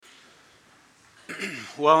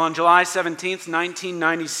Well, on July 17th,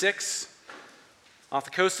 1996, off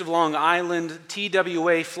the coast of Long Island,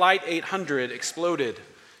 TWA Flight 800 exploded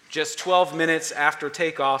just 12 minutes after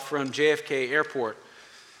takeoff from JFK Airport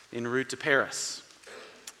en route to Paris.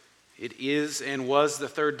 It is and was the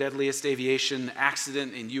third deadliest aviation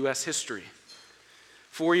accident in U.S. history.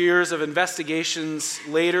 4 years of investigations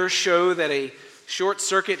later show that a short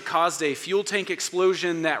circuit caused a fuel tank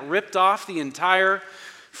explosion that ripped off the entire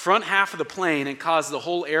front half of the plane and caused the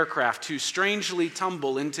whole aircraft to strangely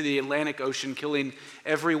tumble into the Atlantic Ocean, killing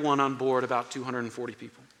everyone on board, about 240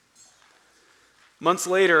 people. Months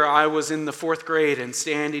later, I was in the 4th grade and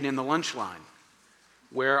standing in the lunch line,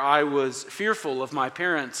 where I was fearful of my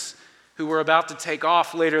parents who were about to take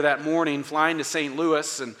off later that morning, flying to St.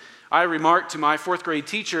 Louis, and I remarked to my 4th grade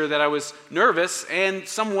teacher that I was nervous and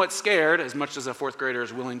somewhat scared, as much as a 4th grader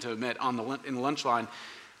is willing to admit in the lunch line,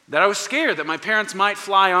 that I was scared that my parents might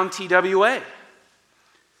fly on TWA.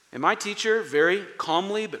 And my teacher, very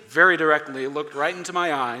calmly but very directly, looked right into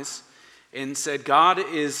my eyes and said, "God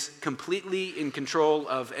is completely in control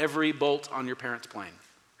of every bolt on your parents' plane."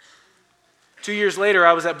 2 years later,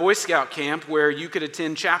 I was at Boy Scout camp, where you could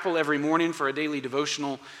attend chapel every morning for a daily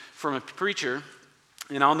devotional from a preacher.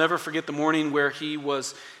 And I'll never forget the morning where he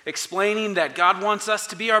was explaining that God wants us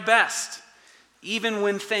to be our best, even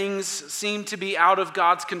when things seem to be out of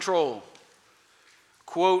God's control.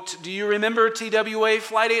 Quote, "Do you remember TWA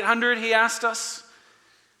Flight 800, he asked us.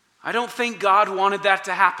 I don't think God wanted that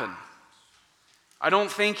to happen. I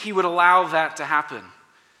don't think he would allow that to happen.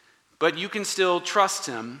 But you can still trust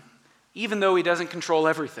him, even though he doesn't control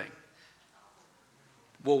everything."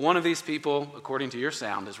 Well, one of these people, according to your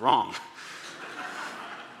sound, is wrong.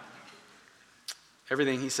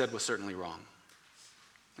 Everything he said was certainly wrong,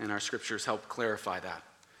 and our scriptures help clarify that.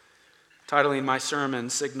 Titling my sermon,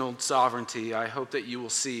 Signaled Sovereignty, I hope that you will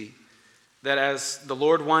see that as the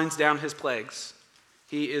Lord winds down his plagues,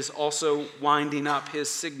 he is also winding up his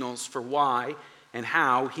signals for why and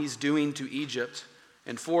how he's doing to Egypt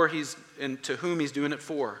and to whom he's doing it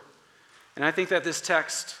for. And I think that this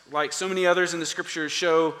text, like so many others in the scriptures,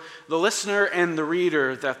 show the listener and the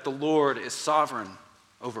reader that the Lord is sovereign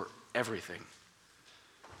over everything.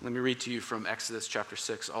 Let me read to you from Exodus chapter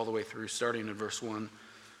 6 all the way through, starting in verse 1.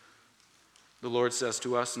 The Lord says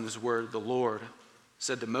to us in his word, "The Lord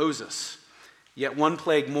said to Moses, 'Yet one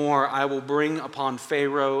plague more I will bring upon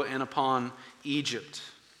Pharaoh and upon Egypt.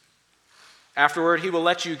 Afterward he will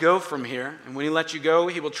let you go from here, and when he lets you go,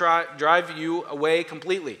 he will drive you away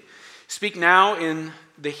completely. Speak now in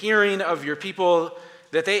the hearing of your people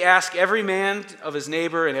that they ask every man of his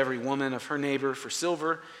neighbor and every woman of her neighbor for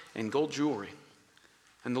silver and gold jewelry.'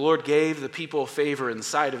 And the Lord gave the people favor in the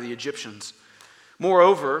sight of the Egyptians.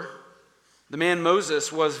 Moreover, the man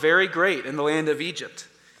Moses was very great in the land of Egypt,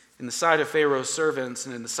 in the sight of Pharaoh's servants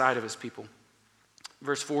and in the sight of his people."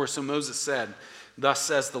 Verse 4, "So Moses said, 'Thus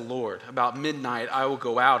says the Lord, about midnight I will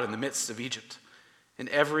go out in the midst of Egypt, and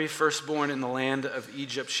every firstborn in the land of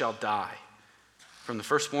Egypt shall die. From the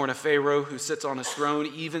firstborn of Pharaoh who sits on his throne,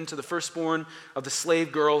 even to the firstborn of the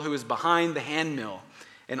slave girl who is behind the handmill,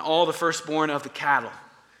 and all the firstborn of the cattle.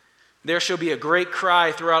 There shall be a great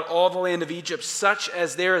cry throughout all the land of Egypt, such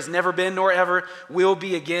as there has never been nor ever will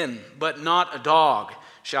be again. But not a dog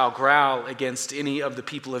shall growl against any of the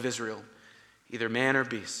people of Israel, either man or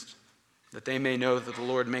beast, that they may know that the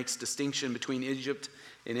Lord makes distinction between Egypt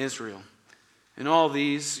and Israel. And all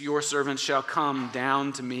these your servants shall come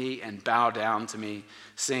down to me and bow down to me,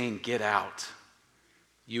 saying, Get out,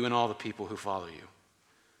 you and all the people who follow you.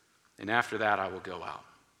 And after that I will go out.'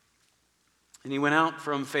 And he went out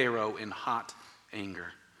from Pharaoh in hot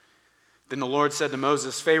anger. Then the Lord said to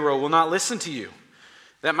Moses, 'Pharaoh will not listen to you,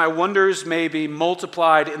 that my wonders may be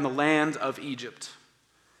multiplied in the land of Egypt.'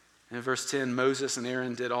 And in verse 10, Moses and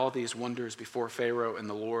Aaron did all these wonders before Pharaoh, and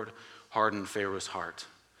the Lord hardened Pharaoh's heart,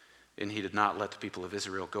 and he did not let the people of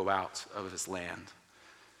Israel go out of his land."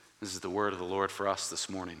 This is the word of the Lord for us this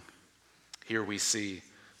morning. Here we see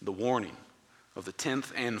the warning of the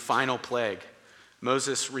 10th and final plague.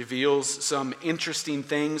 Moses reveals some interesting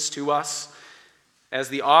things to us. As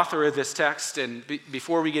the author of this text, and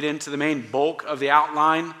before we get into the main bulk of the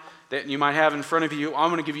outline that you might have in front of you,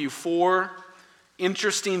 I'm going to give you 4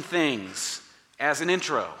 interesting things as an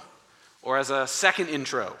intro, or as a second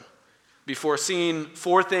intro, before seeing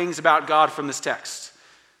 4 things about God from this text,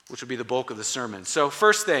 which will be the bulk of the sermon. So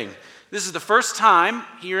first thing, this is the first time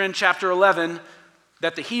here in chapter 11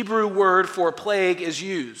 that the Hebrew word for plague is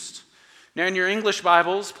used. Now, in your English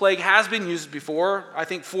Bibles, plague has been used before. I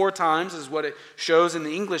think 4 times is what it shows in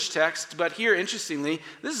the English text. But here, interestingly,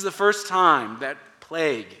 this is the first time that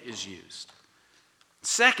plague is used.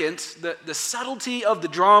 Second, the subtlety of the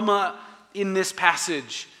drama in this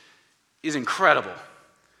passage is incredible.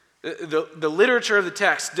 The literature of the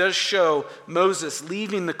text does show Moses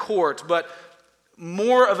leaving the court, but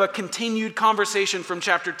more of a continued conversation from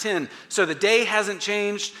chapter 10. So the day hasn't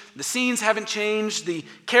changed, the scenes haven't changed, the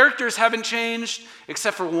characters haven't changed,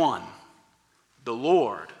 except for one. The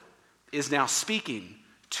Lord is now speaking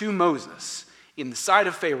to Moses in the sight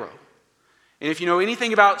of Pharaoh. And if you know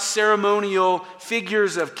anything about ceremonial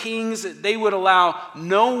figures of kings, they would allow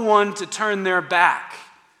no one to turn their back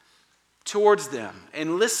towards them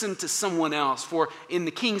and listen to someone else. For in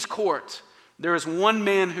the king's court, there is one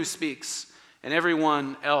man who speaks, and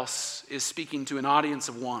everyone else is speaking to an audience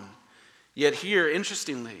of one. Yet here,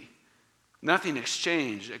 interestingly, nothing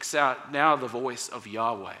exchanged except now the voice of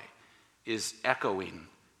Yahweh is echoing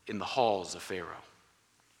in the halls of Pharaoh.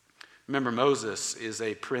 Remember, Moses is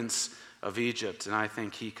a prince of Egypt, and I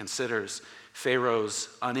think he considers Pharaoh's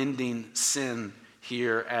unending sin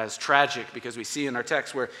here as tragic, because we see in our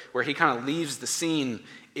text where he kind of leaves the scene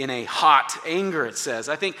in a hot anger, it says.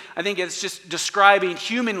 I think it's just describing,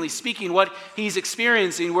 humanly speaking, what he's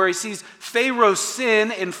experiencing, where he sees Pharaoh's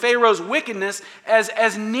sin and Pharaoh's wickedness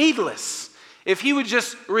as needless. If he would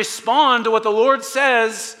just respond to what the Lord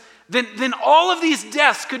says, then all of these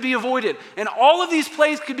deaths could be avoided, and all of these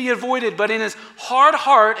plagues could be avoided. But in his hard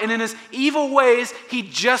heart and in his evil ways, he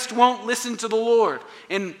just won't listen to the Lord.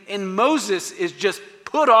 And Moses is just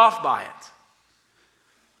put off by it.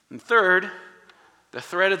 And third, the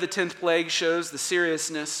threat of the 10th plague shows the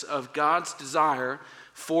seriousness of God's desire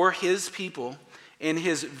for his people and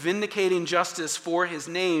his vindicating justice for his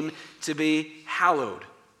name to be hallowed.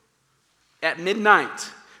 At midnight,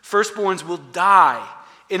 firstborns will die.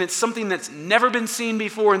 And it's something that's never been seen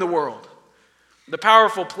before in the world. The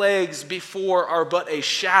powerful plagues before are but a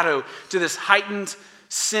shadow to this heightened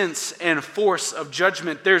sense and force of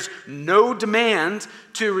judgment. There's no demand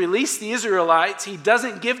to release the Israelites. He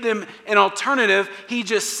doesn't give them an alternative. He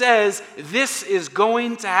just says, this is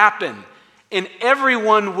going to happen, and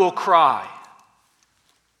everyone will cry.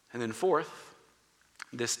 And then fourth,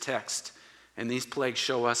 this text and these plagues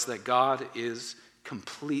show us that God is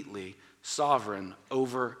completely sovereign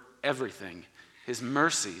over everything. His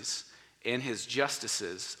mercies and his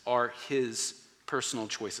justices are his personal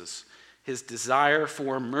choices. His desire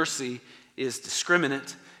for mercy is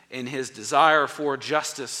discriminate, and his desire for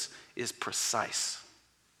justice is precise.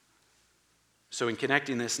 So in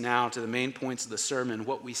connecting this now to the main points of the sermon,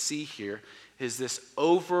 what we see here is this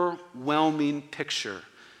overwhelming picture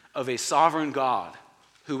of a sovereign God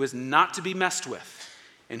who is not to be messed with,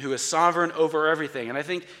 and who is sovereign over everything. And I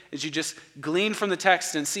think as you just glean from the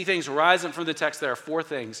text and see things rise up from the text, there are four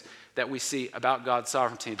things that we see about God's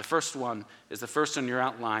sovereignty. The first one is the first on your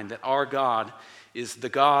outline, that our God is the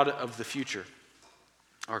God of the future.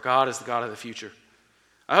 Our God is the God of the future.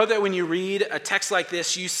 I hope that when you read a text like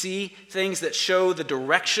this, you see things that show the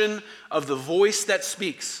direction of the voice that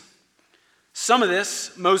speaks. Some of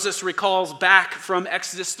this Moses recalls back from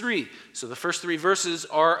Exodus 3. So the first three verses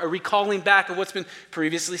are a recalling back of what's been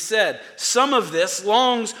previously said. Some of this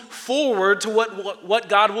longs forward to what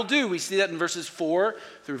God will do. We see that in verses 4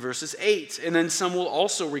 through verses 8. And then some will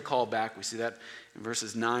also recall back. We see that in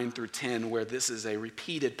verses 9 through 10, where this is a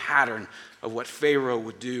repeated pattern of what Pharaoh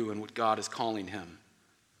would do and what God is calling him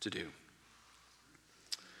to do.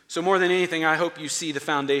 So more than anything, I hope you see the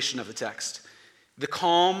foundation of the text. The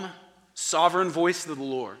calm, sovereign voice of the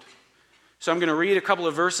Lord. So I'm going to read a couple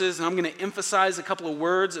of verses, and I'm going to emphasize a couple of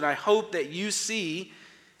words, and I hope that you see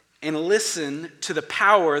and listen to the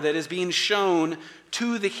power that is being shown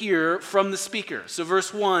to the hearer from the speaker. So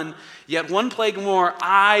verse 1, yet one plague more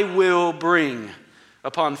I will bring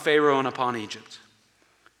upon Pharaoh and upon Egypt.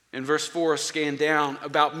 In verse 4, scan down,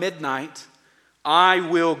 about midnight, I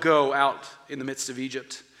will go out in the midst of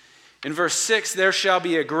Egypt. In verse 6, there shall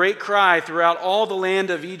be a great cry throughout all the land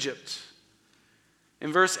of Egypt.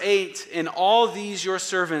 In verse 8, and all these your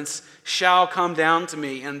servants shall come down to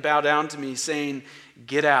me and bow down to me, saying,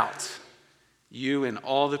 get out, you and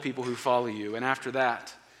all the people who follow you. And after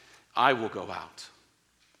that, I will go out.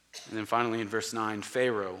 And then finally in verse 9,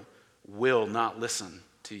 Pharaoh will not listen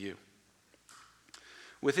to you.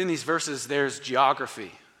 Within these verses, there's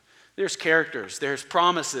geography. There's characters, there's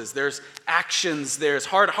promises, there's actions, there's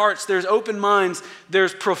hard hearts, there's open minds,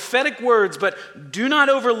 there's prophetic words, but do not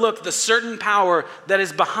overlook the certain power that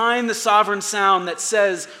is behind the sovereign sound that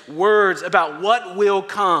says words about what will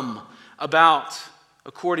come about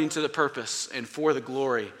according to the purpose and for the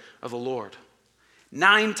glory of the Lord.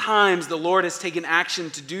 9 times the Lord has taken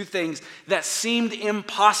action to do things that seemed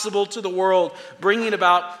impossible to the world, bringing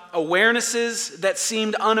about awarenesses that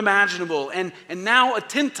seemed unimaginable. And now, a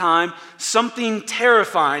 10th time, something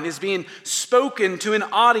terrifying is being spoken to an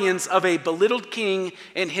audience of a belittled king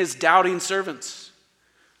and his doubting servants.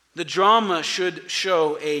 The drama should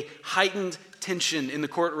show a heightened tension in the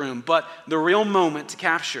courtroom, but the real moment to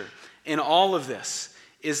capture in all of this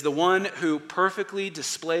is the one who perfectly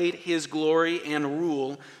displayed his glory and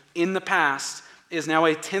rule in the past is now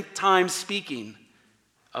a 10th time speaking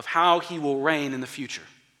of how he will reign in the future.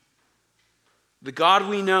 The God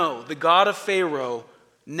we know, the God of Pharaoh,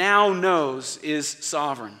 now knows is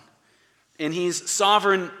sovereign. And he's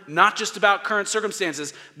sovereign not just about current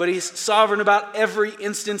circumstances, but he's sovereign about every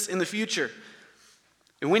instance in the future.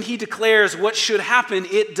 And when he declares what should happen,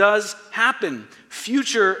 it does happen.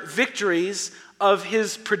 Future victories of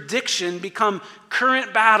his prediction become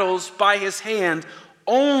current battles by his hand,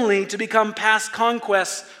 only to become past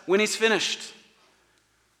conquests when he's finished.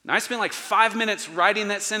 Now, I spent like 5 minutes writing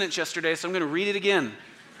that sentence yesterday, so I'm going to read it again.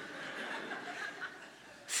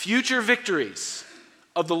 Future victories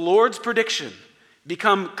of the Lord's prediction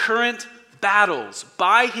become current battles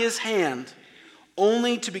by his hand,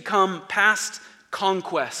 only to become past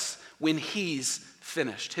conquests when he's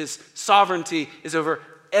finished. His sovereignty is over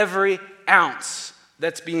every ounce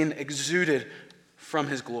that's being exuded from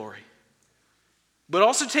his glory. But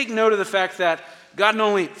also take note of the fact that God not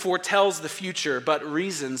only foretells the future, but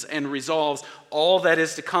reasons and resolves all that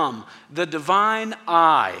is to come. The divine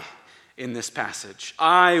I in this passage,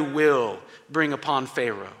 I will bring upon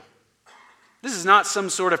Pharaoh. This is not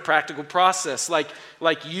some sort of practical process like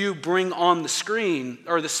you bring on the screen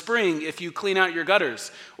or the spring if you clean out your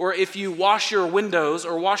gutters, or if you wash your windows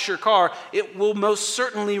or wash your car, it will most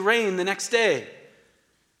certainly rain the next day.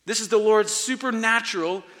 This is the Lord's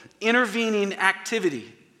supernatural intervening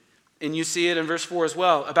activity. And you see it in verse 4 as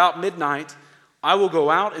well. About midnight, I will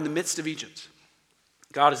go out in the midst of Egypt.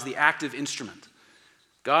 God is the active instrument.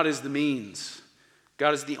 God is the means.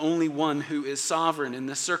 God is the only one who is sovereign in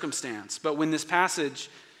this circumstance. But what this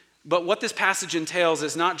passage entails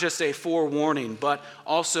is not just a forewarning, but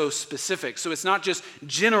also specific. So it's not just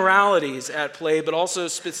generalities at play, but also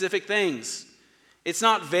specific things. It's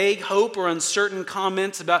not vague hope or uncertain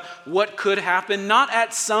comments about what could happen. Not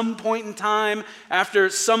at some point in time after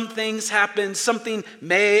some things happen, something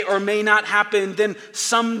may or may not happen, then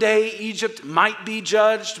someday Egypt might be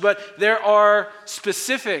judged. But there are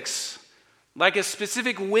specifics, like a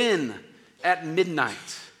specific when at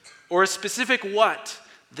midnight, or a specific what,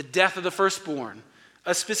 the death of the firstborn,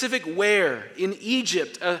 a specific where in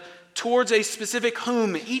Egypt, towards a specific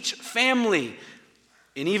whom, each family,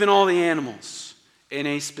 and even all the animals, in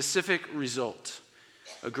a specific result,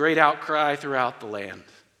 a great outcry throughout the land,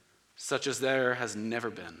 such as there has never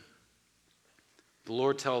been. The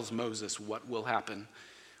Lord tells Moses what will happen,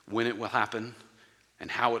 when it will happen, and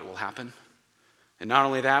how it will happen. And not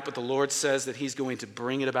only that, but the Lord says that he's going to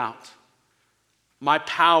bring it about. My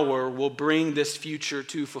power will bring this future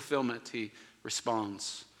to fulfillment, he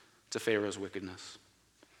responds to Pharaoh's wickedness.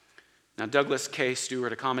 Now, Douglas K.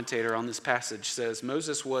 Stewart, a commentator on this passage, says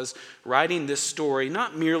Moses was writing this story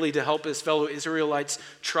not merely to help his fellow Israelites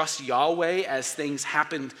trust Yahweh as things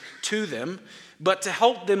happened to them, but to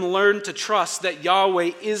help them learn to trust that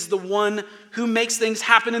Yahweh is the one who makes things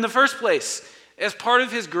happen in the first place, as part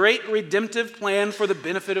of his great redemptive plan for the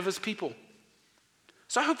benefit of his people.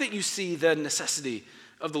 So I hope that you see the necessity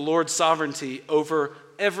of the Lord's sovereignty over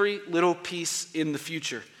every little piece in the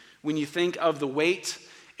future when you think of the weight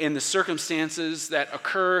and the circumstances that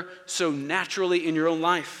occur so naturally in your own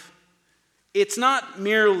life. It's not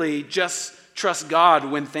merely just trust God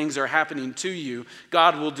when things are happening to you.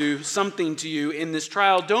 God will do something to you in this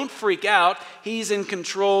trial. Don't freak out. He's in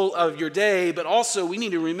control of your day, but also we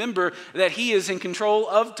need to remember that he is in control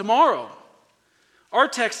of tomorrow. Our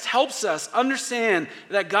text helps us understand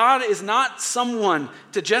that God is not someone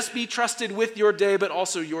to just be trusted with your day, but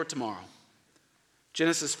also your tomorrow.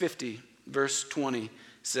 Genesis 50, verse 20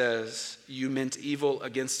 says, "You meant evil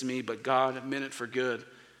against me, but God meant it for good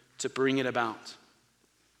to bring it about."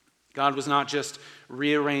 God was not just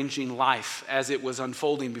rearranging life as it was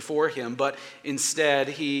unfolding before him, but instead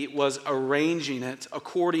he was arranging it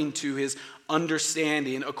according to his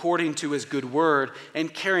understanding, according to his good word,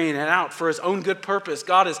 and carrying it out for his own good purpose.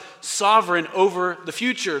 God is sovereign over the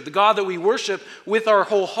future. The God that we worship with our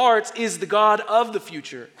whole hearts is the God of the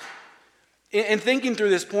future. And thinking through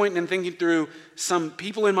this point and thinking through some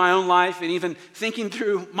people in my own life and even thinking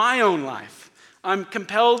through my own life, I'm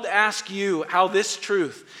compelled to ask you how this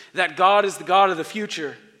truth, that God is the God of the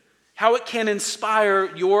future, how it can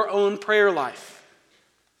inspire your own prayer life.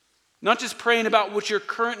 Not just praying about what you're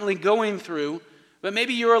currently going through, but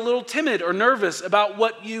maybe you're a little timid or nervous about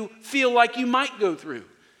what you feel like you might go through.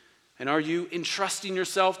 And are you entrusting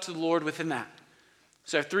yourself to the Lord within that?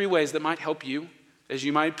 So I have 3 ways that might help you as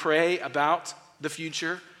you might pray about the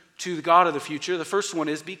future to the God of the future. The first one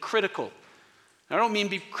is be critical. Now, I don't mean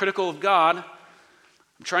be critical of God.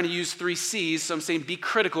 I'm trying to use 3 C's, so I'm saying be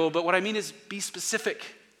critical, but what I mean is be specific.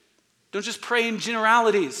 Don't just pray in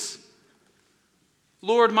generalities.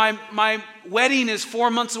 Lord, my wedding is 4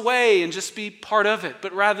 months away, and just be part of it,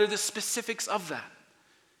 but rather the specifics of that.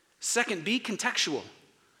 Second, be contextual.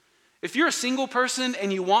 If you're a single person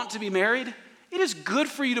and you want to be married, it is good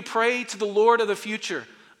for you to pray to the Lord of the future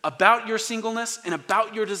about your singleness and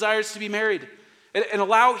about your desires to be married, and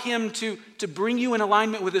allow him to bring you in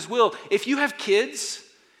alignment with his will. If you have kids,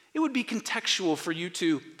 it would be contextual for you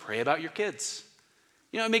to pray about your kids.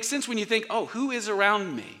 It makes sense when you think, who is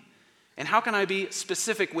around me? And how can I be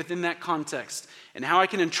specific within that context? And how I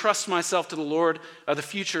can entrust myself to the Lord of the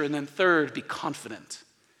future. And then third, be confident.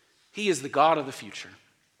 He is the God of the future.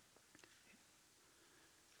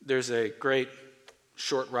 There's a great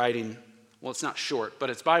short writing, well, it's not short, but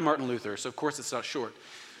it's by Martin Luther, so of course it's not short,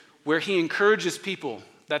 where he encourages people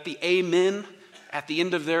that the amen at the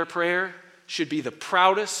end of their prayer should be the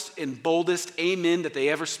proudest and boldest amen that they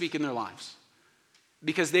ever speak in their lives.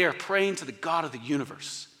 Because they are praying to the God of the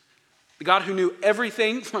universe. The God who knew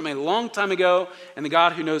everything from a long time ago, and the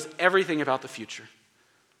God who knows everything about the future.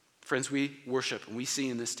 Friends, we worship and we see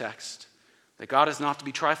in this text that God is not to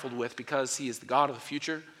be trifled with because he is the God of the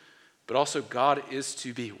future, but also God is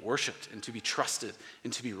to be worshiped and to be trusted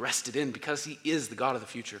and to be rested in because he is the God of the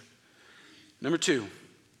future. Number 2,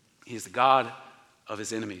 he is the God of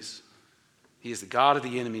his enemies. He is the God of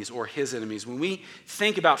the enemies or his enemies. When we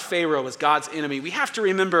think about Pharaoh as God's enemy, we have to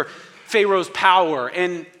remember Pharaoh's power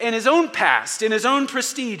and his own past and his own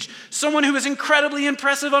prestige. Someone who was incredibly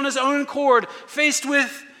impressive on his own accord, faced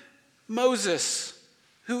with Moses,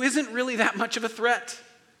 who isn't really that much of a threat.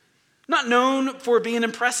 Not known for being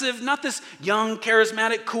impressive, not this young,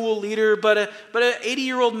 charismatic, cool leader, but an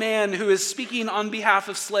 80-year-old man who is speaking on behalf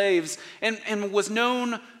of slaves and was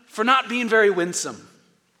known for not being very winsome.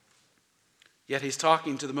 Yet he's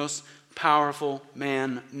talking to the most powerful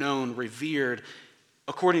man known, revered,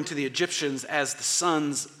 according to the Egyptians, as the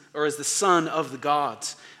son of the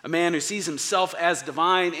gods. A man who sees himself as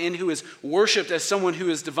divine and who is worshipped as someone who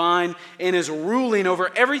is divine and is ruling over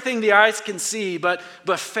everything the eyes can see. But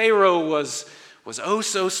Pharaoh was oh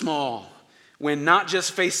so small when not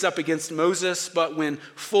just faced up against Moses, but when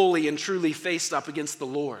fully and truly faced up against the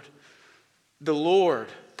Lord. The Lord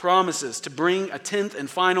promises to bring a 10th and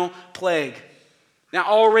final plague. Now,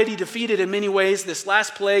 already defeated in many ways, this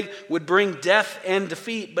last plague would bring death and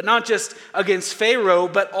defeat, but not just against Pharaoh,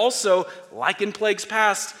 but also, like in plagues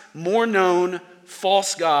past, more known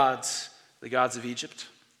false gods, the gods of Egypt.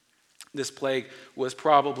 This plague was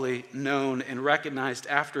probably known and recognized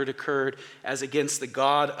after it occurred as against the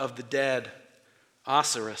god of the dead,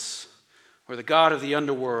 Osiris, or the god of the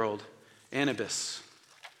underworld, Anubis.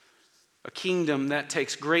 A kingdom that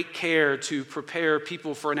takes great care to prepare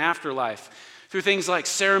people for an afterlife, through things like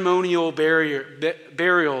ceremonial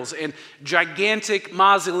burials and gigantic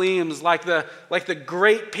mausoleums like the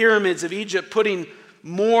great pyramids of Egypt, putting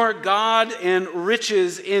more God and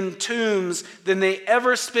riches in tombs than they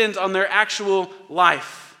ever spent on their actual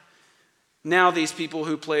life. Now these people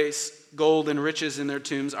who place gold and riches in their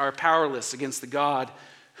tombs are powerless against the God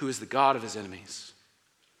who is the God of his enemies.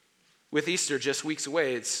 With Easter just weeks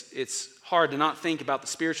away, it's hard to not think about the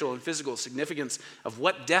spiritual and physical significance of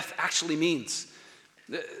what death actually means.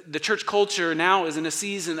 The church culture now is in a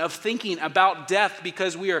season of thinking about death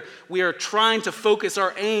because we are trying to focus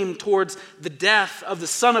our aim towards the death of the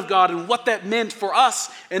Son of God and what that meant for us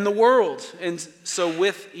and the world. And so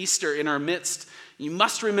with Easter in our midst, you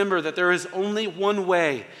must remember that there is only one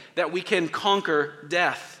way that we can conquer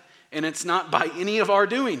death, and it's not by any of our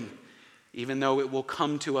doing, even though it will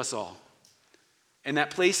come to us all. And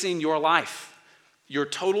that placing your life, your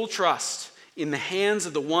total trust in the hands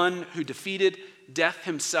of the one who defeated death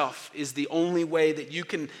himself is the only way that you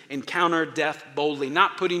can encounter death boldly.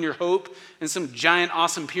 Not putting your hope in some giant,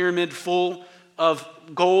 awesome pyramid full of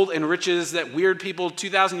gold and riches that weird people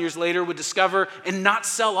 2,000 years later would discover and not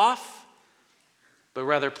sell off, but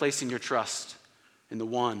rather placing your trust in the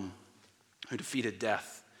one who defeated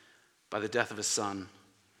death by the death of his Son.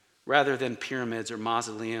 Rather than pyramids or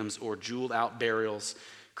mausoleums or jeweled out burials,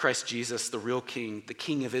 Christ Jesus, the real King, the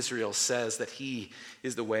King of Israel, says that he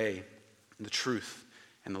is the way and the truth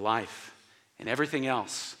and the life, and everything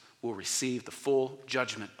else will receive the full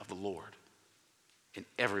judgment of the Lord, and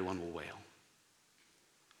everyone will wail.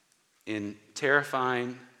 In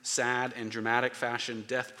terrifying, sad, and dramatic fashion,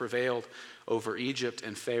 death prevailed over Egypt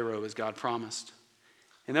and Pharaoh as God promised.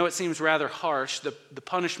 And though it seems rather harsh, the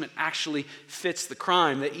punishment actually fits the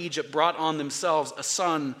crime that Egypt brought on themselves, a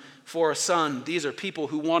son for a son. These are people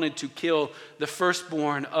who wanted to kill the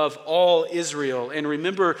firstborn of all Israel. And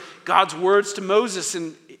remember God's words to Moses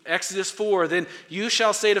in Exodus 4, "Then you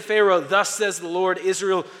shall say to Pharaoh, 'Thus says the Lord,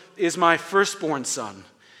 Israel is my firstborn son.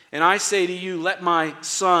 And I say to you, let my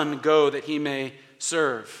son go that he may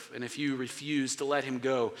serve. And if you refuse to let him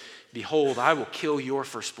go, behold, I will kill your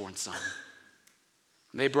firstborn son.'"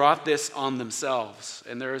 They brought this on themselves,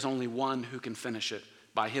 and there is only one who can finish it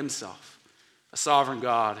by himself, a sovereign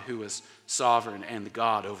God who is sovereign and the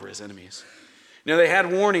God over his enemies. Now, they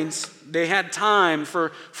had warnings. They had time.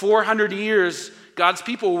 For 400 years, God's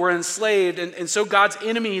people were enslaved, and so God's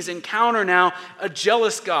enemies encounter now a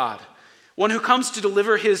jealous God, one who comes to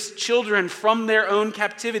deliver his children from their own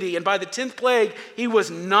captivity. And by the 10th plague, he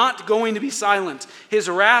was not going to be silent. His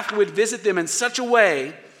wrath would visit them in such a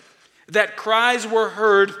way that cries were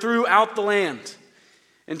heard throughout the land.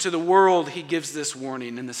 And to the world, he gives this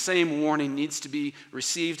warning, and the same warning needs to be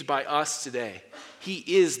received by us today. He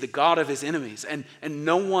is the God of his enemies, and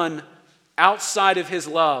no one outside of his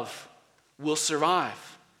love will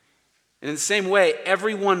survive. And in the same way,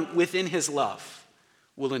 everyone within his love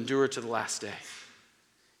will endure to the last day.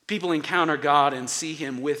 People encounter God and see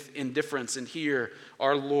him with indifference, and here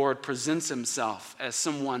our Lord presents himself as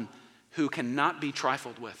someone who cannot be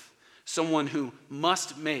trifled with, someone who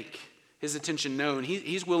must make his attention known.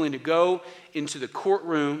 He's willing to go into the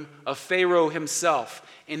courtroom of Pharaoh himself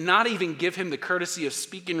and not even give him the courtesy of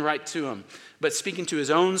speaking right to him, but speaking to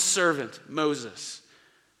his own servant, Moses,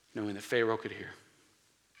 knowing that Pharaoh could hear.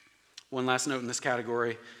 One last note in this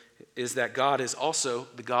category is that God is also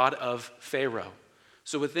the God of Pharaoh.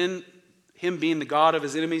 So within him being the God of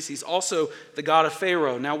his enemies, he's also the God of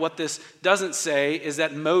Pharaoh. Now, what this doesn't say is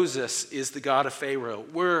that Moses is the God of Pharaoh.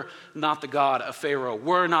 We're not the God of Pharaoh.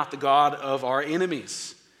 We're not the God of our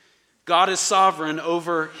enemies. God is sovereign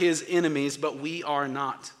over his enemies, but we are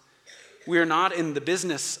not. We are not in the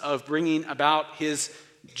business of bringing about his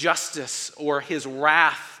justice or his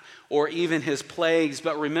wrath or even his plagues.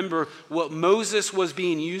 But remember what Moses was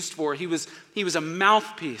being used for. He was a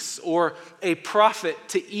mouthpiece or a prophet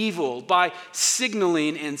to evil by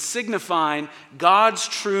signaling and signifying God's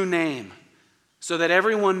true name so that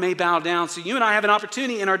everyone may bow down. So you and I have an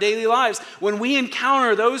opportunity in our daily lives. When we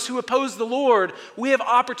encounter those who oppose the Lord, we have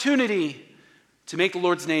opportunity to make the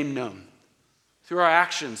Lord's name known through our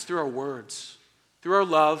actions, through our words, through our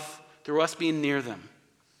love, through us being near them.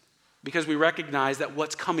 Because we recognize that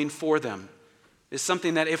what's coming for them is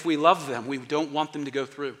something that if we love them, we don't want them to go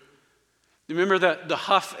through. Remember the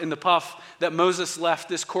huff and the puff that Moses left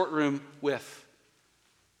this courtroom with.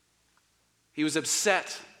 He was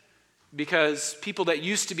upset because people that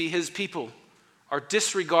used to be his people are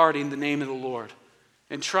disregarding the name of the Lord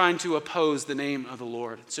and trying to oppose the name of the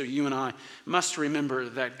Lord. So you and I must remember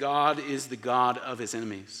that God is the God of his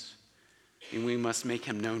enemies, and we must make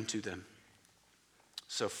him known to them.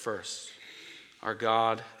 So first, our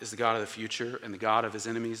God is the God of the future and the God of his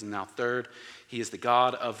enemies. And now third, he is the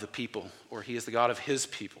God of the people, or he is the God of his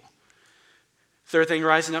people. Third thing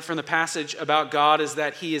rising up from the passage about God is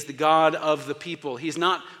that he is the God of the people. He's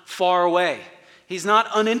not far away. He's not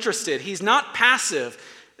uninterested. He's not passive.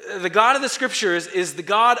 The God of the scriptures is the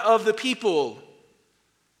God of the people.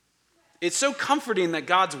 It's so comforting that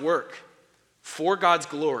God's work for God's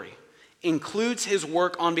glory includes his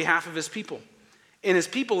work on behalf of his people. And his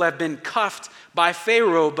people have been cuffed by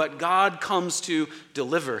Pharaoh, but God comes to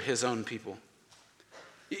deliver his own people.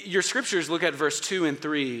 Your scriptures look at verse 2 and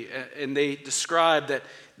 3, and they describe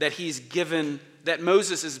that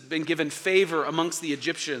Moses has been given favor amongst the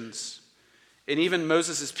Egyptians. And even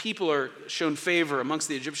Moses' people are shown favor amongst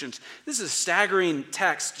the Egyptians. This is a staggering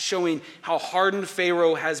text showing how hardened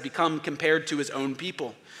Pharaoh has become compared to his own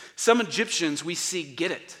people. Some Egyptians we see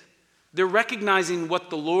get it. They're recognizing what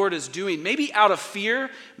the Lord is doing, maybe out of fear.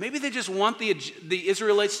 Maybe they just want the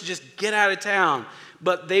Israelites to just get out of town.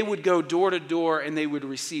 But they would go door to door and they would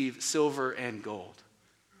receive silver and gold.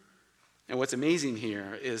 And what's amazing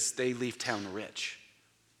here is they leave town rich.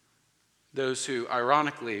 Those who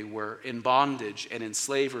ironically were in bondage and in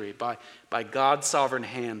slavery by God's sovereign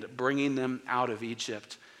hand bringing them out of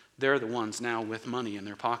Egypt, they're the ones now with money in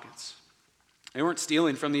their pockets. They weren't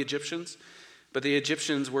stealing from the Egyptians, but the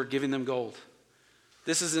Egyptians were giving them gold.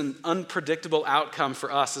 This is an unpredictable outcome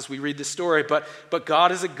for us as we read this story, but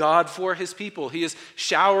God is a God for his people. He is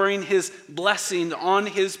showering his blessing on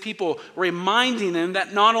his people, reminding them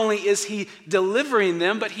that not only is he delivering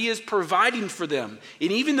them, but he is providing for them.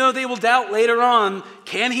 And even though they will doubt later on,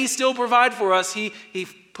 can he still provide for us? He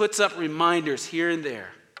puts up reminders here and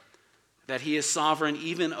there that he is sovereign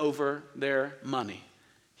even over their money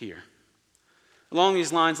here. Along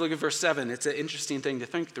these lines, look at verse 7. It's an interesting thing to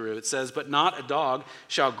think through. It says, "But not a dog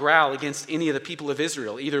shall growl against any of the people of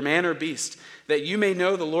Israel, either man or beast, that you may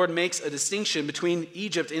know the Lord makes a distinction between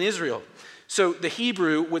Egypt and Israel." So the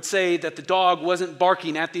Hebrew would say that the dog wasn't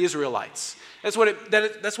barking at the Israelites. That's what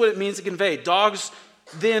it means to convey. Dogs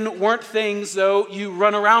then weren't things, though, you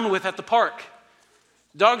run around with at the park.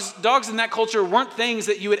 Dogs in that culture weren't things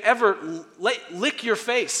that you would ever lick your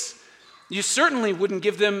face. You certainly wouldn't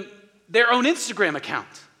give them their own Instagram account.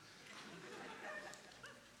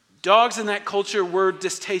 Dogs in that culture were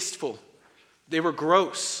distasteful. They were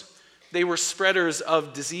gross. They were spreaders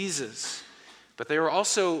of diseases. But they were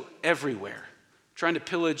also everywhere, trying to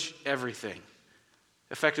pillage everything,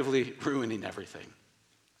 effectively ruining everything.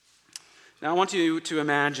 Now I want you to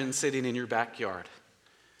imagine sitting in your backyard,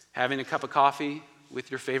 having a cup of coffee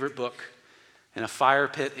with your favorite book and a fire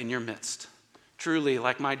pit in your midst. Truly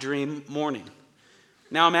like my dream morning.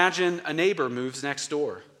 Now imagine a neighbor moves next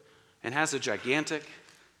door and has a gigantic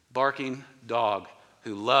barking dog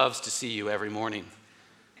who loves to see you every morning.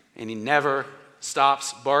 And he never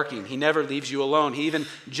stops barking. He never leaves you alone. He even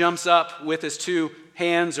jumps up with his two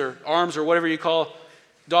hands or arms or whatever you call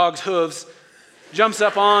dogs' hooves, jumps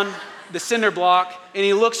up on the cinder block, and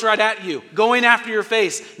he looks right at you, going after your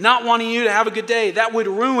face, not wanting you to have a good day. That would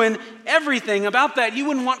ruin everything about that. You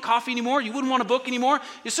wouldn't want coffee anymore. You wouldn't want a book anymore.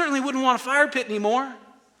 You certainly wouldn't want a fire pit anymore.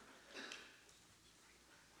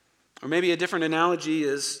 Or maybe a different analogy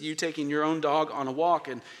is you taking your own dog on a walk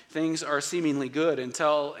and things are seemingly good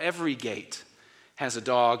until every gate has a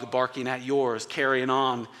dog barking at yours, carrying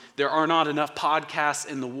on. There are not enough podcasts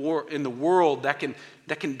in the world that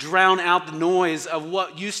can drown out the noise of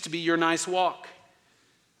what used to be your nice walk.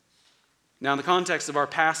 Now, in the context of our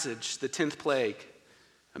passage, the 10th plague,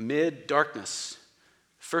 amid darkness,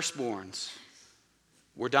 firstborns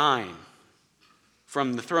were dying.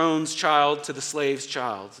 From the throne's child to the slave's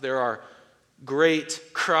child, there are great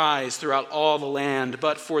cries throughout all the land,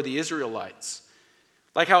 but for the Israelites,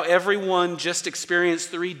 like how everyone just experienced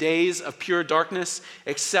 3 days of pure darkness,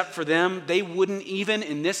 except for them, they wouldn't even,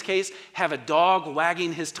 in this case, have a dog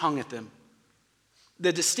wagging his tongue at them.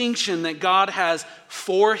 The distinction that God has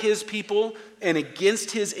for his people and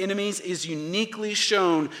against his enemies is uniquely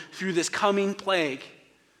shown through this coming plague,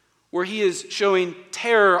 where he is showing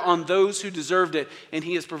terror on those who deserved it, and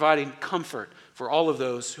he is providing comfort for all of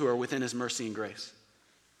those who are within his mercy and grace.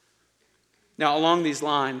 Now, along these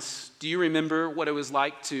lines, do you remember what it was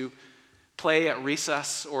like to play at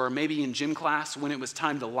recess or maybe in gym class when it was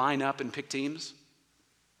time to line up and pick teams?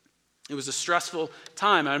 It was a stressful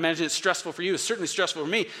time. I imagine it's stressful for you. It's certainly stressful for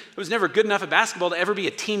me. I was never good enough at basketball to ever be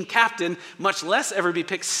a team captain, much less ever be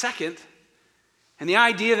picked second. And the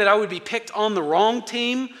idea that I would be picked on the wrong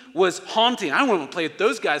team was haunting. I don't want to play with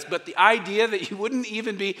those guys, but the idea that you wouldn't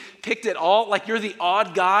even be picked at all, like you're the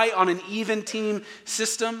odd guy on an even team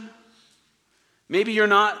system. Maybe you're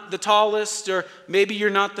not the tallest, or maybe you're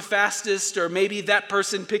not the fastest, or maybe that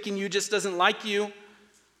person picking you just doesn't like you.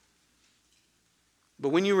 But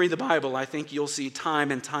when you read the Bible, I think you'll see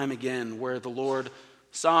time and time again where the Lord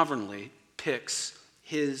sovereignly picks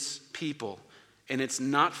his people. And it's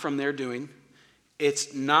not from their doing.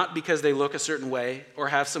 It's not because they look a certain way or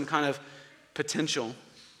have some kind of potential,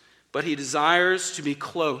 but he desires to be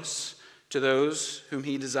close to those whom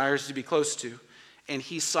he desires to be close to. And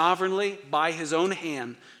he sovereignly, by his own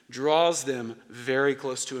hand, draws them very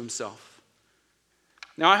close to himself.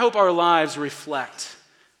 Now, I hope our lives reflect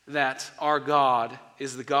that our God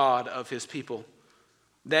is the God of his people,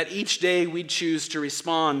 that each day we choose to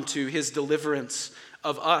respond to his deliverance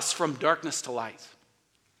of us from darkness to light.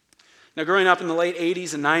 Now, growing up in the late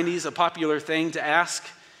 80s and 90s, a popular thing to ask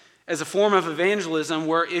as a form of evangelism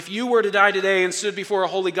were, if you were to die today and stood before a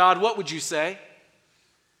holy God, what would you say?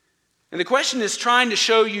 And the question is trying to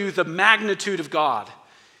show you the magnitude of God,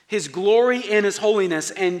 his glory and his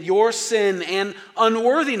holiness, and your sin and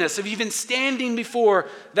unworthiness of even standing before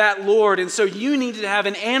that Lord. And so you needed to have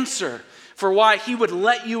an answer for why he would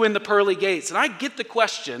let you in the pearly gates. And I get the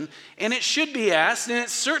question, and it should be asked, and it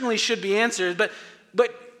certainly should be answered, but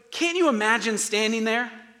can't you imagine standing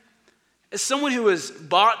there as someone who was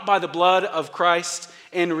bought by the blood of Christ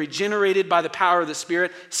and regenerated by the power of the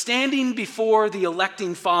Spirit, standing before the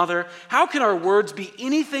electing Father, how can our words be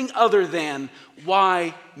anything other than,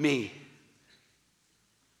 why me?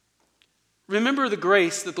 Remember the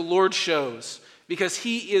grace that the Lord shows because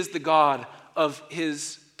he is the God of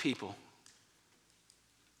his people.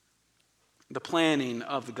 The planning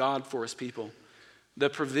of the God for his people, the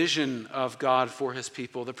provision of God for his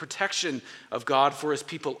people, the protection of God for his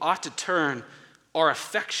people ought to turn our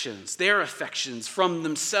affections, their affections from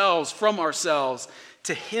themselves, from ourselves,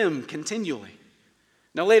 to him continually.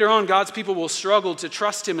 Now later on, God's people will struggle to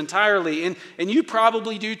trust him entirely, and you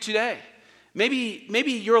probably do today.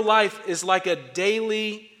 Maybe your life is like a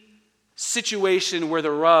daily situation where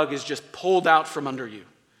the rug is just pulled out from under you.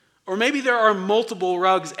 Or maybe there are multiple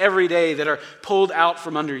rugs every day that are pulled out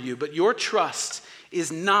from under you, but your trust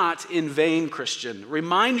is not in vain, Christian.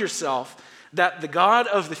 Remind yourself that the God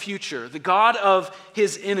of the future, the God of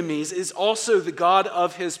his enemies, is also the God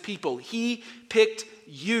of his people. He picked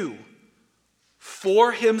you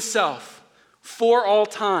for himself, for all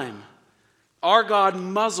time. Our God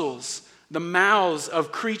muzzles the mouths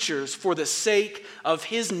of creatures for the sake of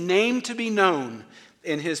his name to be known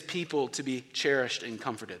and his people to be cherished and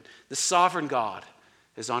comforted. The sovereign God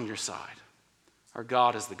is on your side. Our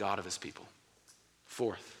God is the God of his people.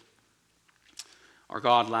 Fourth, our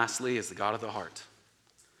God, lastly, is the God of the heart.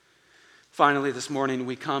 Finally, this morning,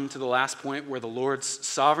 we come to the last point where the Lord's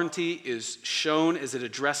sovereignty is shown as it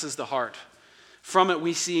addresses the heart. From it,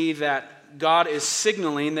 we see that God is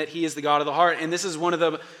signaling that he is the God of the heart. And this is one of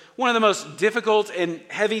the most difficult and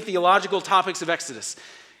heavy theological topics of Exodus.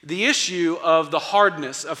 The issue of the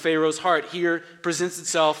hardness of Pharaoh's heart here presents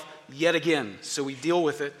itself yet again. So we deal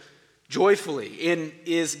with it joyfully. And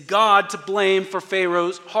is God to blame for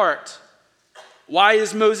Pharaoh's heart? Why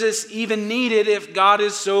is Moses even needed if God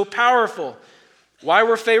is so powerful? Why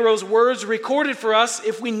were Pharaoh's words recorded for us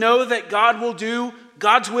if we know that God will do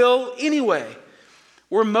God's will anyway?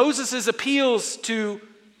 Were Moses' appeals to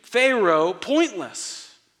Pharaoh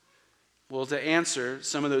pointless? Well, to answer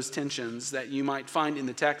some of those tensions that you might find in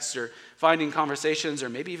the text or find in conversations or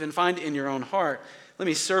maybe even find in your own heart, let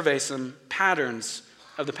me survey some patterns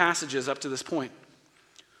of the passages up to this point.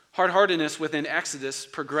 Hard-heartedness within Exodus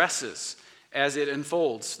progresses as it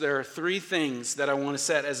unfolds. There are three things that I want to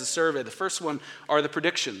set as a survey. The first one are the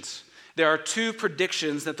predictions. There are two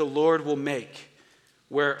predictions that the Lord will make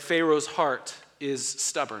where Pharaoh's heart is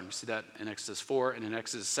stubborn. You see that in Exodus 4 and in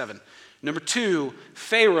Exodus 7. Number two,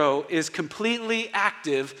 Pharaoh is completely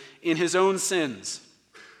active in his own sins.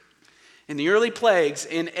 In the early plagues,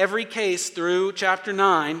 in every case through chapter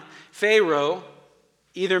 9, Pharaoh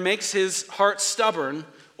either makes his heart stubborn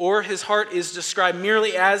or his heart is described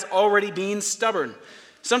merely as already being stubborn.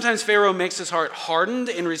 Sometimes Pharaoh makes his heart hardened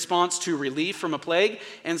in response to relief from a plague,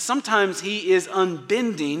 and sometimes he is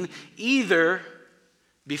unbending either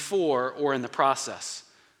before or in the process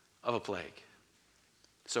of a plague.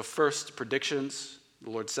 So first, predictions. The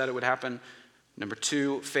Lord said it would happen. Number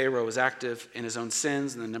two, Pharaoh is active in his own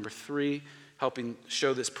sins. And then number three, helping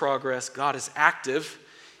show this progress, God is active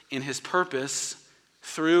in his purpose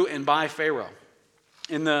through and by Pharaoh.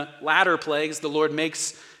 In the latter plagues, the Lord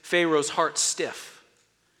makes Pharaoh's heart stiff.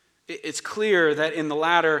 It's clear that in the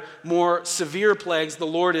latter, more severe plagues, the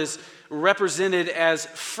Lord is represented as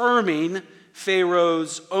firming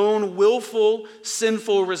Pharaoh's own willful,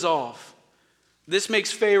 sinful resolve. This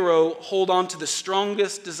makes Pharaoh hold on to the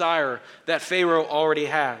strongest desire that Pharaoh already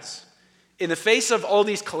has. In the face of all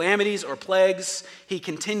these calamities or plagues, he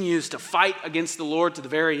continues to fight against the Lord to the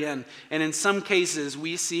very end. And in some cases,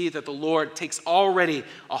 we see that the Lord takes already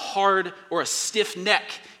a hard or a stiff neck,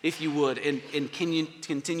 if you would, and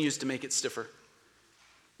continues to make it stiffer.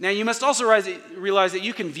 Now, you must also realize that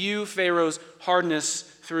you can view Pharaoh's hardness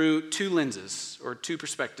through two lenses or two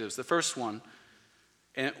perspectives. The first one,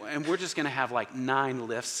 and we're just going to have like 9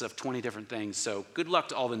 lists of 20 different things, so good luck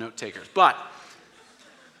to all the note takers. But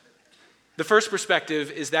the first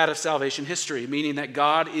perspective is that of salvation history, meaning that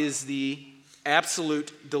God is the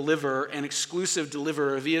absolute deliverer and exclusive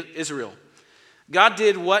deliverer of Israel. God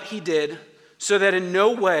did what he did so that in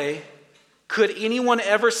no way could anyone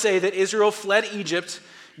ever say that Israel fled Egypt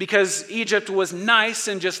because Egypt was nice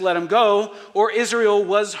and just let them go, or Israel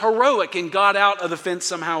was heroic and got out of the fence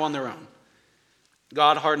somehow on their own.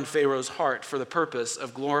 God hardened Pharaoh's heart for the purpose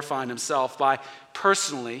of glorifying himself by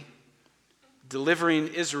personally delivering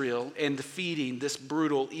Israel and defeating this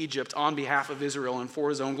brutal Egypt on behalf of Israel and for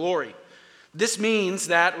his own glory. This means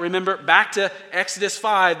that, remember, back to Exodus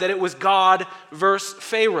 5, that it was God versus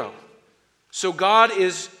Pharaoh. So God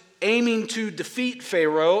is aiming to defeat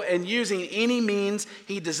Pharaoh and using any means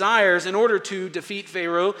he desires in order to defeat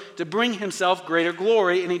Pharaoh to bring himself greater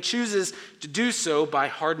glory, and he chooses to do so by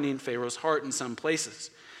hardening Pharaoh's heart in some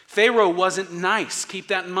places. Pharaoh wasn't nice, keep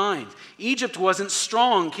that in mind. Egypt wasn't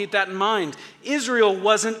strong, keep that in mind. Israel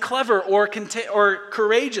wasn't clever or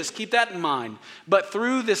courageous, keep that in mind. But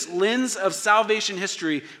through this lens of salvation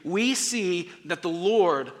history, we see that the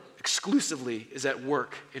Lord exclusively is at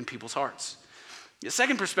work in people's hearts. The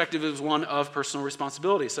second perspective is one of personal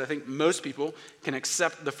responsibility. So I think most people can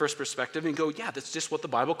accept the first perspective and go, yeah, that's just what the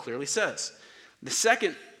Bible clearly says. The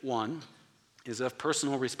second one is of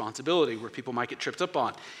personal responsibility, where people might get tripped up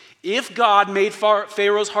on. If God made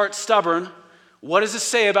Pharaoh's heart stubborn, what does it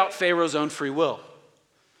say about Pharaoh's own free will?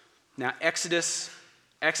 Now, Exodus's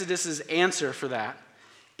answer for that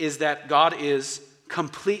is that God is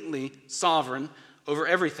completely sovereign over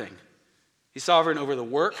everything. He's sovereign over the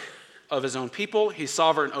work of his own people. He's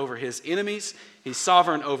sovereign over his enemies. He's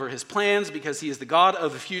sovereign over his plans because he is the God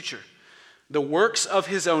of the future. The works of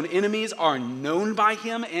his own enemies are known by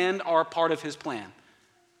him and are part of his plan.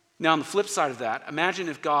 Now, on the flip side of that, imagine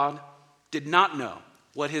if God did not know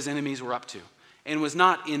what his enemies were up to and was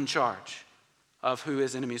not in charge of who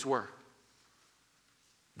his enemies were.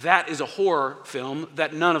 That is a horror film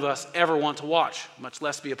that none of us ever want to watch, much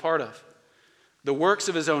less be a part of. The works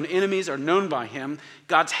of his own enemies are known by him.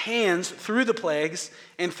 God's hands, through the plagues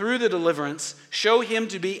and through the deliverance, show him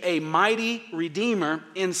to be a mighty redeemer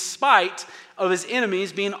in spite of his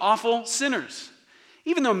enemies being awful sinners.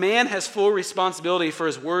 Even though man has full responsibility for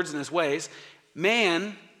his words and his ways,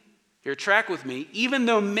 man, here track with me, even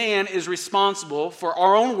though man is responsible for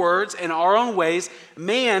our own words and our own ways,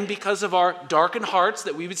 man, because of our darkened hearts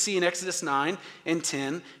that we would see in Exodus 9 and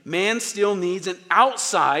 10, man still needs an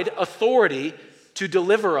outside authority to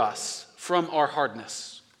deliver us from our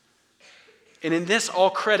hardness. And in this, all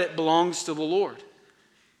credit belongs to the Lord.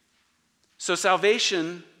 So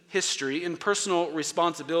salvation history and personal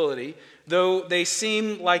responsibility, though they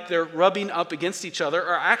seem like they're rubbing up against each other,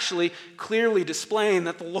 are actually clearly displaying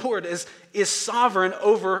that the Lord is sovereign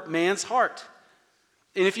over man's heart.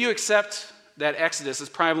 And if you accept that Exodus is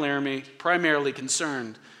primarily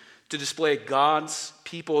concerned to display God's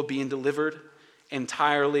people being delivered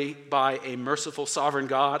entirely by a merciful sovereign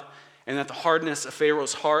God, and that the hardness of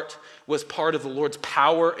Pharaoh's heart was part of the Lord's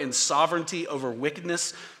power and sovereignty over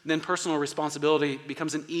wickedness, then personal responsibility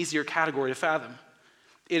becomes an easier category to fathom.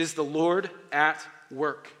 It is the Lord at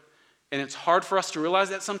work. And it's hard for us to realize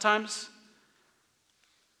that sometimes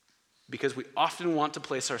because we often want to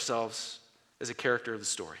place ourselves as a character of the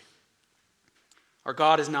story. Our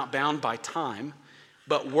God is not bound by time,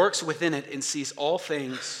 but works within it and sees all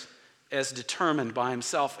things as determined by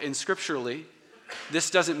himself. And scripturally,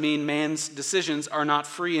 this doesn't mean man's decisions are not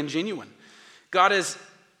free and genuine. God has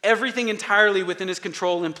everything entirely within his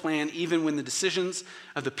control and plan, even when the decisions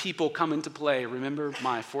of the people come into play. Remember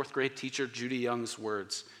my fourth grade teacher, Judy Young's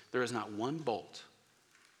words, there is not one bolt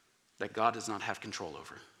that God does not have control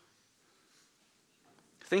over.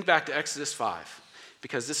 Think back to Exodus 5,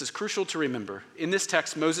 because this is crucial to remember. In this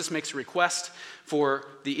text, Moses makes a request for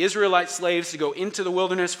the Israelite slaves to go into the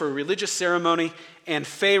wilderness for a religious ceremony, and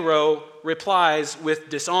Pharaoh replies with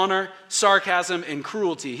dishonor, sarcasm, and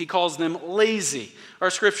cruelty. He calls them lazy. Our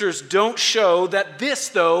scriptures don't show that this,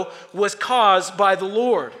 though, was caused by the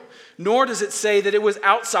Lord, nor does it say that it was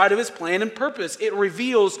outside of his plan and purpose. It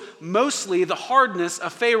reveals mostly the hardness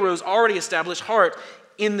of Pharaoh's already established heart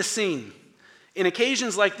in the scene. In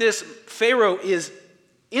occasions like this, Pharaoh is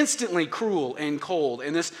instantly cruel and cold,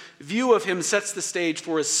 and this view of him sets the stage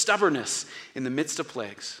for his stubbornness in the midst of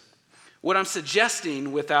plagues. What I'm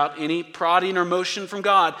suggesting, without any prodding or motion from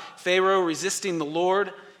God, Pharaoh resisting the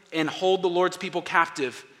Lord and hold the Lord's people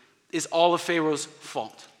captive, is all of Pharaoh's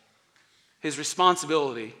fault. His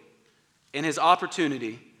responsibility and his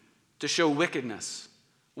opportunity to show wickedness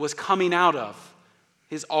was coming out of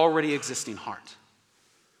his already existing heart.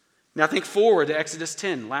 Now think forward to Exodus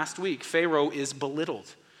 10. Last week, Pharaoh is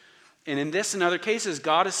belittled. And in this and other cases,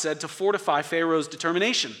 God is said to fortify Pharaoh's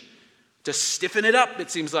determination, to stiffen it up, it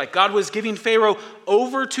seems like. God was giving Pharaoh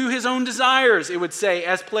over to his own desires, it would say,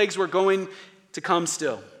 as plagues were going to come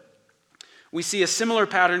still. We see a similar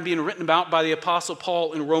pattern being written about by the Apostle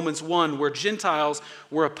Paul in Romans 1, where Gentiles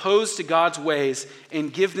were opposed to God's ways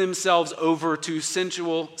and give themselves over to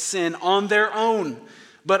sensual sin on their own.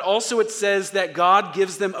 But also it says that God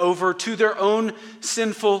gives them over to their own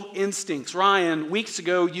sinful instincts. Ryan, weeks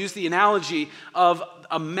ago, used the analogy of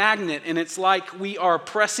a magnet, and it's like we are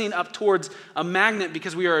pressing up towards a magnet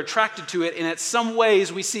because we are attracted to it, and in some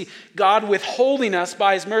ways we see God withholding us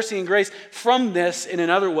by his mercy and grace from this, and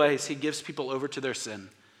in other ways he gives people over to their sin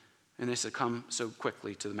and they succumb so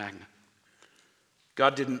quickly to the magnet.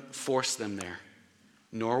 God didn't force them there,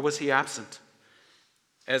 nor was he absent.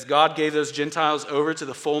 As God gave those Gentiles over to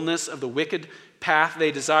the fullness of the wicked path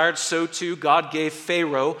they desired, so too God gave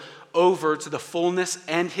Pharaoh over to the fullness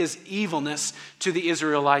and his evilness to the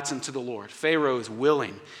Israelites and to the Lord. Pharaoh is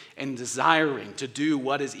willing and desiring to do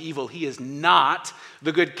what is evil. He is not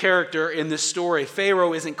the good character in this story.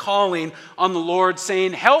 Pharaoh isn't calling on the Lord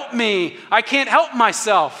saying, "Help me, I can't help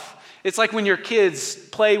myself." It's like when your kids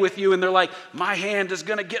play with you and they're like, "My hand is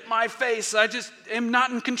going to get my face. I just am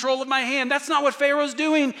not in control of my hand." That's not what Pharaoh's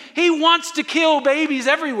doing. He wants to kill babies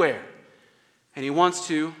everywhere. And he wants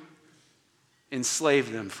to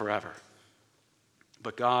enslave them forever.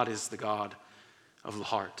 But God is the God of the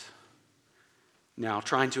heart. Now,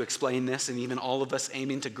 trying to explain this, and even all of us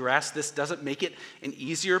aiming to grasp this, doesn't make it an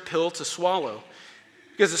easier pill to swallow.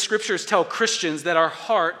 Because the scriptures tell Christians that our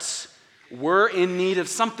hearts were in need of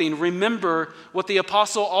something. Remember what the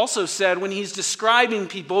apostle also said when he's describing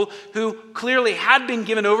people who clearly had been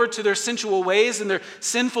given over to their sensual ways and their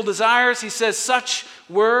sinful desires. He says, "Such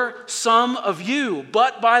were some of you,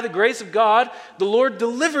 but by the grace of God, the Lord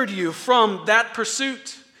delivered you from that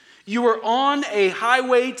pursuit. You were on a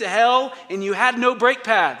highway to hell and you had no brake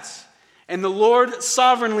pads. And the Lord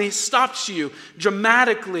sovereignly stops you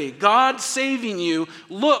dramatically. God saving you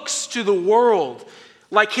looks to the world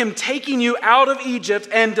like him taking you out of Egypt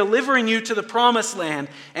and delivering you to the promised land.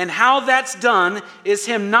 And how that's done is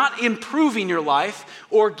him not improving your life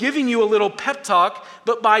or giving you a little pep talk,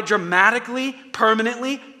 but by dramatically,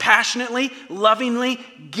 permanently, passionately, lovingly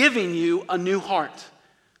giving you a new heart.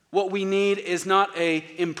 What we need is not an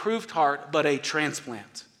improved heart, but a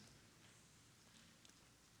transplant.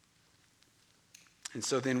 And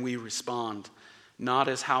so then we respond, not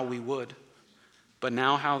as how we would, but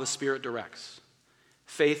now how the Spirit directs.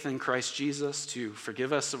 Faith in Christ Jesus to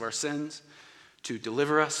forgive us of our sins, to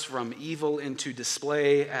deliver us from evil, and to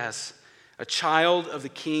display as a child of the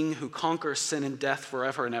King who conquers sin and death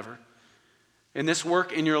forever and ever. And this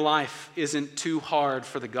work in your life isn't too hard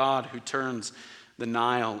for the God who turns the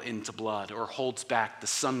Nile into blood or holds back the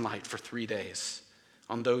sunlight for 3 days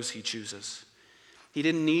on those he chooses. He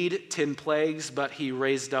didn't need 10 plagues, but he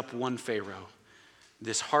raised up one Pharaoh,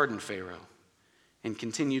 this hardened Pharaoh, and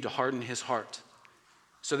continued to harden his heart,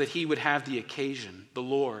 so that he would have the occasion, the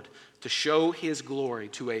Lord, to show his glory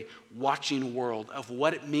to a watching world of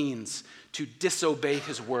what it means to disobey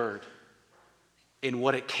his word and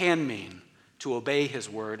what it can mean to obey his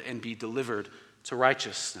word and be delivered to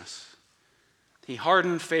righteousness. He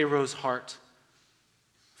hardened Pharaoh's heart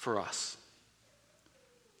for us.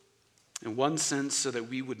 In one sense, so that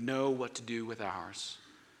we would know what to do with ours,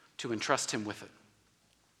 to entrust him with it.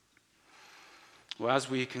 Well, as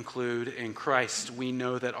we conclude, in Christ, we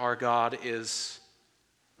know that our God is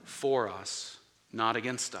for us, not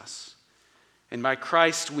against us. And by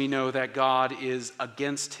Christ, we know that God is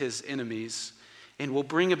against his enemies and will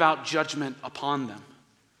bring about judgment upon them.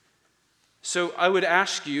 So I would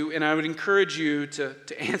ask you, and I would encourage you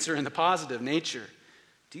to answer in the positive nature.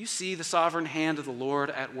 Do you see the sovereign hand of the Lord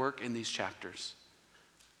at work in these chapters?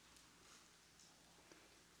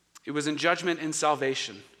 It was in judgment and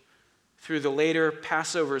salvation, through the later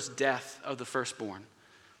Passover's death of the firstborn,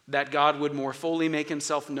 that God would more fully make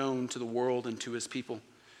himself known to the world and to his people.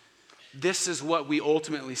 This is what we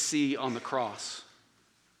ultimately see on the cross,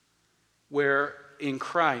 where in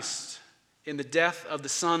Christ, in the death of the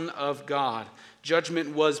Son of God,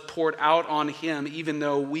 judgment was poured out on him, even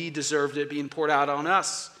though we deserved it being poured out on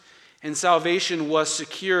us. And salvation was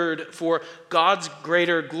secured for God's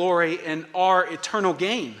greater glory and our eternal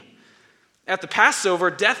gain. At the Passover,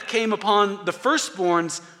 death came upon the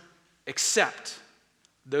firstborns, except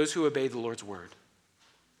those who obeyed the Lord's word.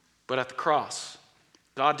 But at the cross,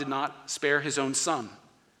 God did not spare his own Son,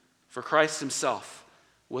 for Christ himself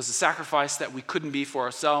was the sacrifice that we couldn't be for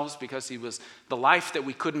ourselves, because he was the life that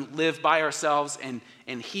we couldn't live by ourselves,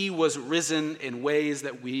 and he was risen in ways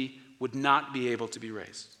that we would not be able to be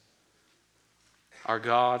raised. Our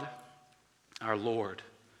God, our Lord,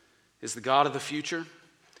 is the God of the future,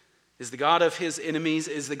 is the God of his enemies,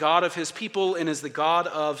 is the God of his people, and is the God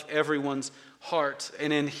of everyone's heart.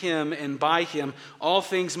 And in him and by him, all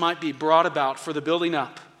things might be brought about for the building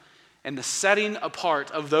up and the setting apart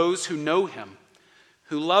of those who know him,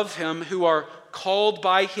 who love him, who are called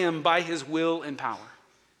by him by his will and power.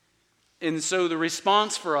 And so the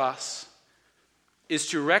response for us is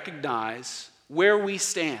to recognize where we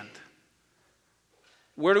stand.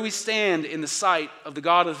 Where do we stand in the sight of the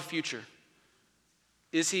God of the future?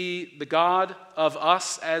 Is he the God of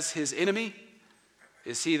us as his enemy?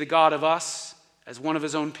 Is he the God of us as one of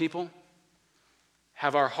his own people?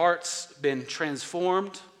 have our hearts been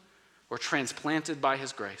transformed or transplanted by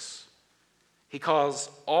his grace. He calls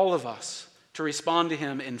all of us to respond to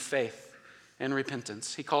him in faith and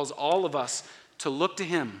repentance. He calls all of us to look to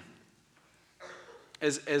him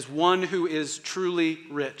as one who is truly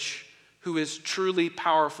rich, who is truly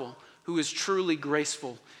powerful, who is truly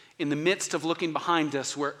graceful, in the midst of looking behind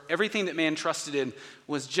us where everything that man trusted in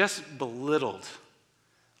was just belittled,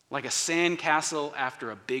 like a sandcastle after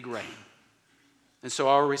a big rain. And so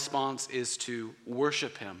our response is to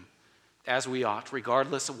worship him as we ought,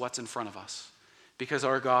 regardless of what's in front of us, because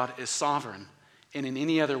our God is sovereign, and in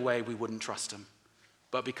any other way we wouldn't trust him.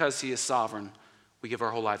 But because he is sovereign, we give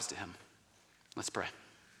our whole lives to him. Let's pray.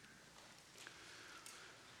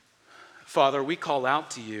 Father, we call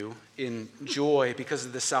out to you in joy because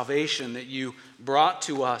of the salvation that you brought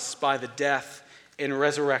to us by the death and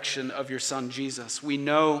resurrection of your Son, Jesus. We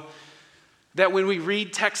know that when we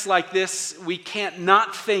read texts like this, we can't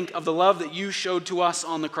not think of the love that you showed to us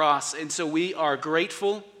on the cross. And so we are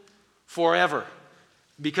grateful forever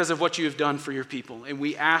because of what you have done for your people. And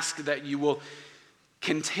we ask that you will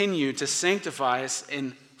continue to sanctify us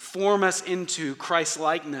and form us into Christ's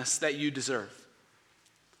likeness that you deserve.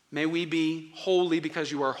 May we be holy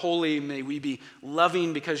because you are holy. May we be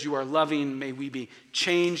loving because you are loving. May we be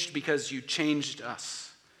changed because you changed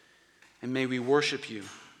us. And may we worship you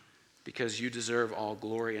because you deserve all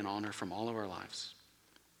glory and honor from all of our lives.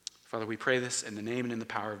 Father, we pray this in the name and in the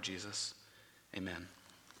power of Jesus. Amen.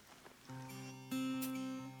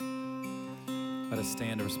 Let us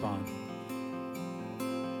stand to respond.